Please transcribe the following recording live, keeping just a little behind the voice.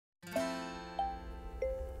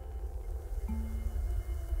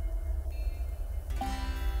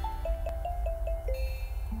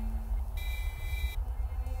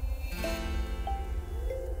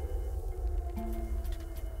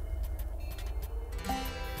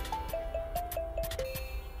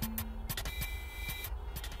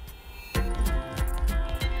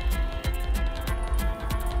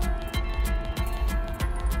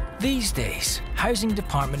These days, housing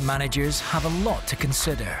department managers have a lot to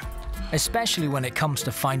consider, especially when it comes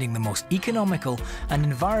to finding the most economical and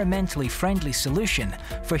environmentally friendly solution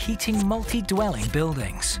for heating multi-dwelling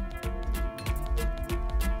buildings.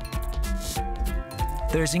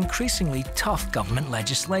 There's increasingly tough government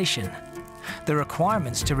legislation. The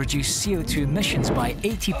requirements to reduce CO2 emissions by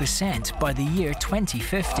 80% by the year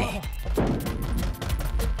 2050.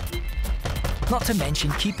 Not to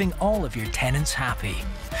mention keeping all of your tenants happy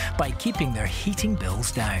by keeping their heating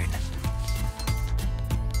bills down.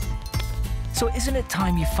 So isn't it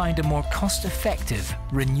time you find a more cost-effective,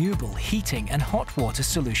 renewable heating and hot water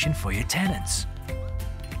solution for your tenants?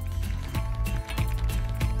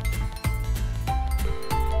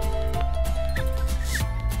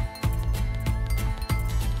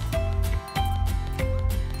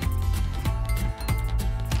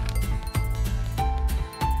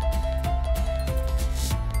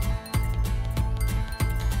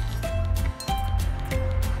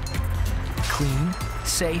 Clean,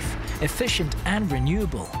 safe, efficient and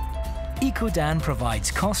renewable, Ecodan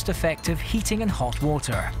provides cost-effective heating and hot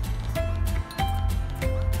water.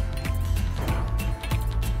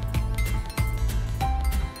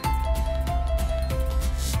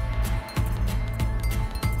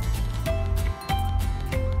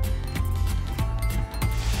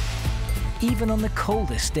 Even on the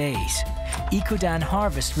coldest days, Ecodan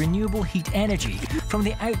harvests renewable heat energy from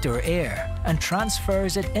the outdoor air and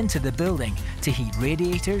transfers it into the building to heat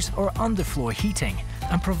radiators or underfloor heating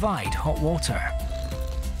and provide hot water.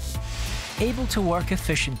 Able to work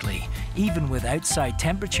efficiently, even with outside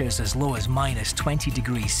temperatures as low as -20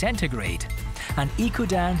 degrees centigrade, an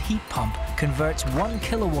Ecodan heat pump converts 1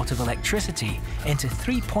 kilowatt of electricity into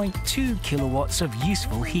 3.2 kilowatts of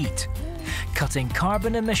useful heat, cutting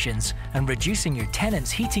carbon emissions and reducing your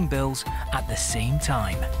tenants' heating bills at the same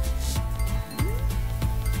time.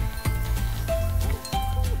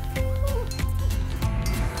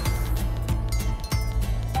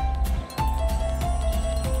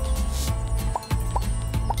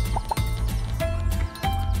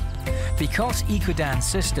 Because Ecodan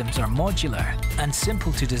systems are modular and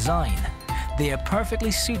simple to design, they are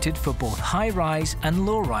perfectly suited for both high-rise and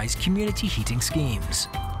low-rise community heating schemes.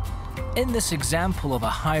 In this example of a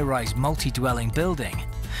high-rise multi-dwelling building,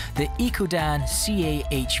 the Ecodan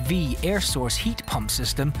CAHV air source heat pump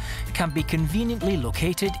system can be conveniently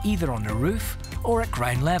located either on the roof or at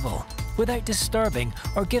ground level, without disturbing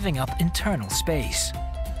or giving up internal space.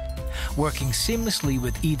 Working seamlessly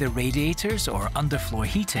with either radiators or underfloor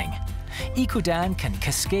heating, Ecodan can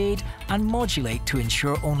cascade and modulate to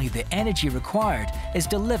ensure only the energy required is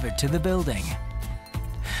delivered to the building.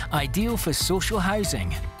 Ideal for social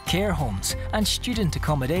housing, care homes and student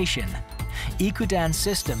accommodation, Ecodan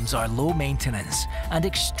systems are low maintenance and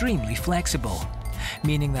extremely flexible,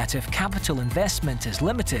 meaning that if capital investment is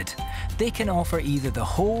limited, they can offer either the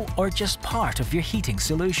whole or just part of your heating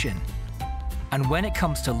solution. And when it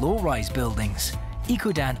comes to low-rise buildings,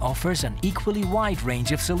 Ecodan offers an equally wide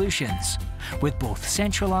range of solutions, with both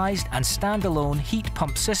centralized and standalone heat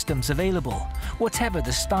pump systems available, whatever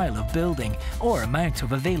the style of building or amount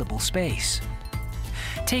of available space.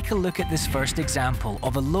 Take a look at this first example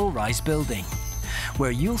of a low-rise building,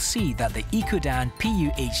 where you'll see that the Ecodan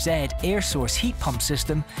PUHZ air source heat pump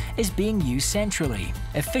system is being used centrally,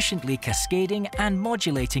 efficiently cascading and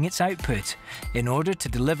modulating its output in order to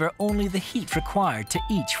deliver only the heat required to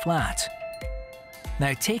each flat.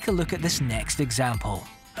 Now take a look at this next example,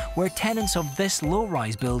 where tenants of this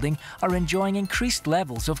low-rise building are enjoying increased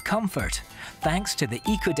levels of comfort, thanks to the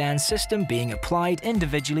Ecodan system being applied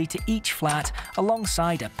individually to each flat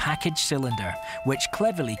alongside a package cylinder, which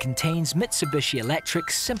cleverly contains Mitsubishi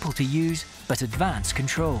Electric's simple-to-use but advanced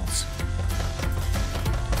controls.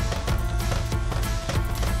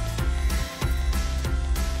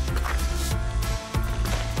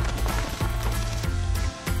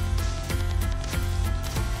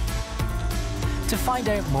 To find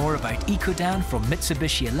out more about Ecodan from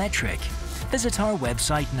Mitsubishi Electric, visit our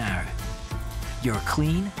website now. Your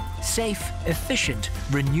clean, safe, efficient,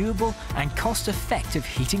 renewable and cost-effective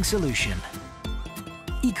heating solution.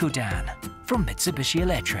 Ecodan from Mitsubishi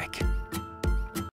Electric.